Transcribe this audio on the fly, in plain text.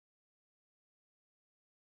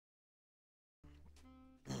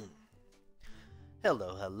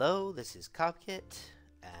Hello, hello, this is Copkit,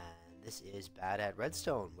 and this is Bad at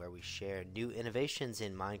Redstone, where we share new innovations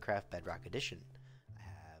in Minecraft Bedrock Edition. I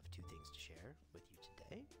have two things to share with you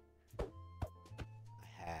today.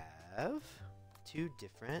 I have two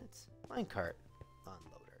different minecart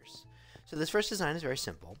unloaders. So this first design is very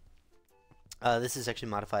simple. This is actually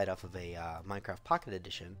modified off of a Minecraft Pocket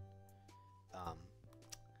Edition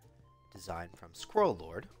design from Squirrel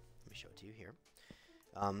Lord. Let me show it to you here.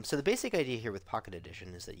 So the basic idea here with Pocket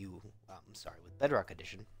Edition is that with Bedrock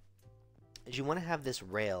Edition, is you want to have this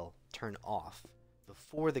rail turn off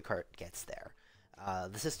before the cart gets there.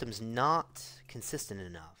 The system's not consistent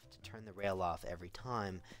enough to turn the rail off every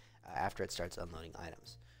time after it starts unloading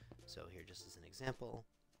items. So here, just as an example,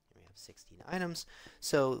 here we have 16 items.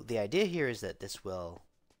 So the idea here is that this will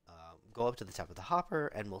go up to the top of the hopper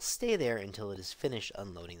and will stay there until it is finished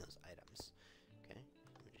unloading those items. Okay,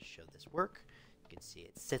 let me just show this work. You can see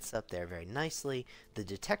it sits up there very nicely. The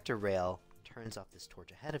detector rail turns off this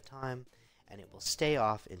torch ahead of time, and it will stay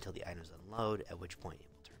off until the items unload, at which point it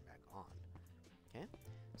will turn back on. Okay,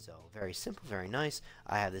 so very simple, very nice.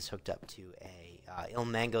 I have this hooked up to a Il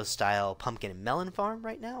Mango style pumpkin and melon farm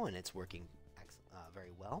right now, and it's working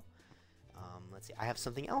very well. Let's see, I have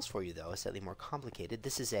something else for you though, slightly more complicated.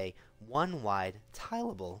 This is a one-wide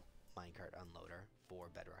tileable minecart unloader for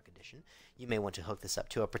Bedrock Edition. You may want to hook this up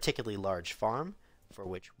to a particularly large farm, for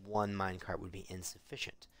which one minecart would be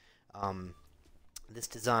insufficient. This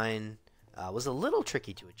design was a little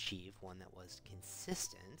tricky to achieve, one that was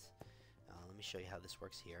consistent. Let me show you how this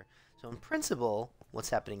works here. So in principle, what's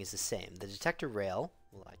happening is the same. The detector rail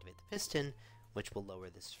will activate the piston, which will lower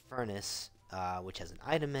this furnace, which has an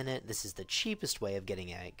item in it. This is the cheapest way of getting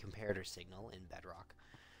a comparator signal in Bedrock.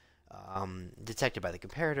 Detected by the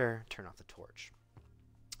comparator, turn off the torch.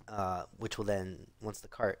 Which will then, once the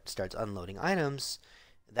cart starts unloading items,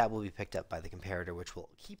 that will be picked up by the comparator, which will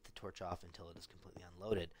keep the torch off until it is completely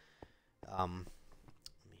unloaded. Let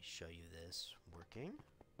me show you this working.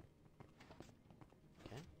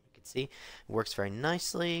 Okay, you can see it works very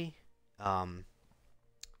nicely.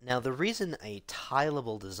 Now, the reason a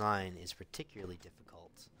tileable design is particularly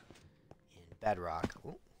difficult in Bedrock,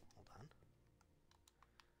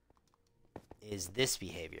 is this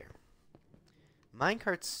behavior.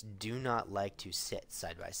 Minecarts do not like to sit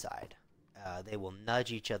side by side. They will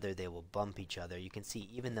nudge each other, they will bump each other. You can see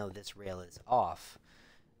even though this rail is off,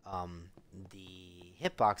 the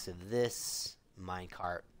hitbox of this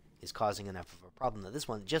minecart is causing enough of a problem that this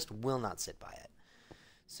one just will not sit by it.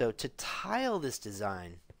 So to tile this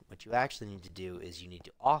design, what you actually need to do is you need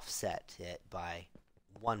to offset it by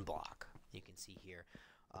one block. You can see here,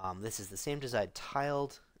 this is the same design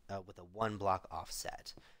tiled with a one block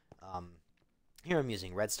offset. Here I'm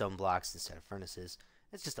using redstone blocks instead of furnaces.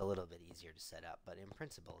 It's just a little bit easier to set up, but in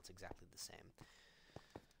principle it's exactly the same.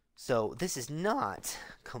 So this is not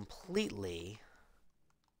completely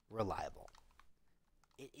reliable.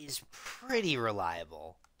 It is pretty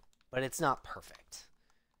reliable, but it's not perfect.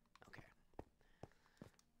 Okay.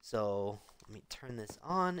 So let me turn this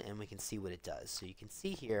on and we can see what it does. So you can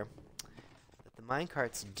see here that the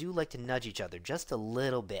minecarts do like to nudge each other just a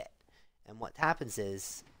little bit. And what happens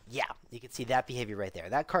is, yeah, you can see that behavior right there.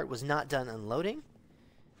 That cart was not done unloading,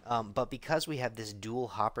 but because we have this dual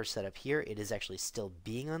hopper set up here, it is actually still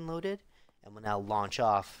being unloaded and will now launch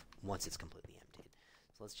off once it's completely emptied.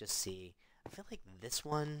 So let's just see. I feel like this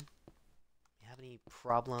one, you have any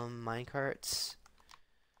problem minecarts?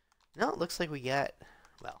 No, it looks like we get,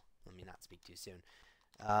 well, let me not speak too soon.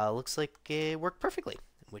 Looks like it worked perfectly,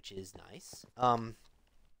 which is nice.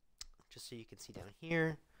 Just so you can see down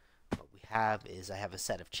here, what we have is I have a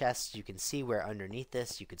set of chests. You can see where underneath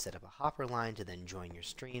this you could set up a hopper line to then join your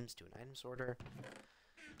streams to an item sorter.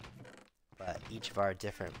 But each of our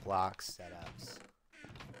different blocks setups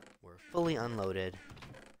were fully unloaded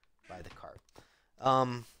by the cart.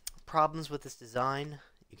 Problems with this design,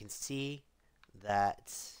 you can see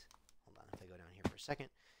that, hold on, if I go down here for a second,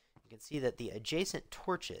 you can see that the adjacent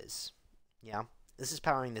torches, yeah, this is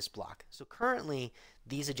powering this block. So currently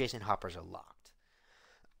these adjacent hoppers are locked.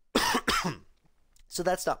 So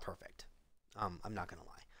that's not perfect. I'm not going to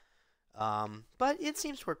lie. But it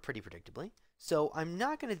seems to work pretty predictably. So I'm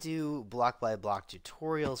not going to do block by block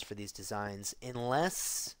tutorials for these designs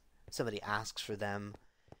unless somebody asks for them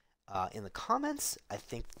in the comments. I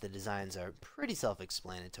think the designs are pretty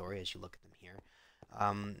self-explanatory as you look at them here.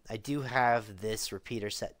 I do have this repeater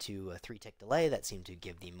set to a 3-tick delay. That seemed to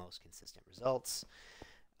give the most consistent results.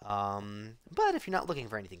 But if you're not looking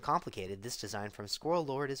for anything complicated, this design from Squirrel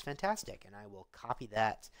Lord is fantastic, and I will copy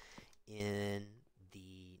that in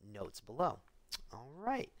the notes below. All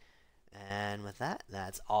right, and with that,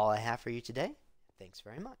 that's all I have for you today. Thanks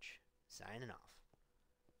very much. Signing off.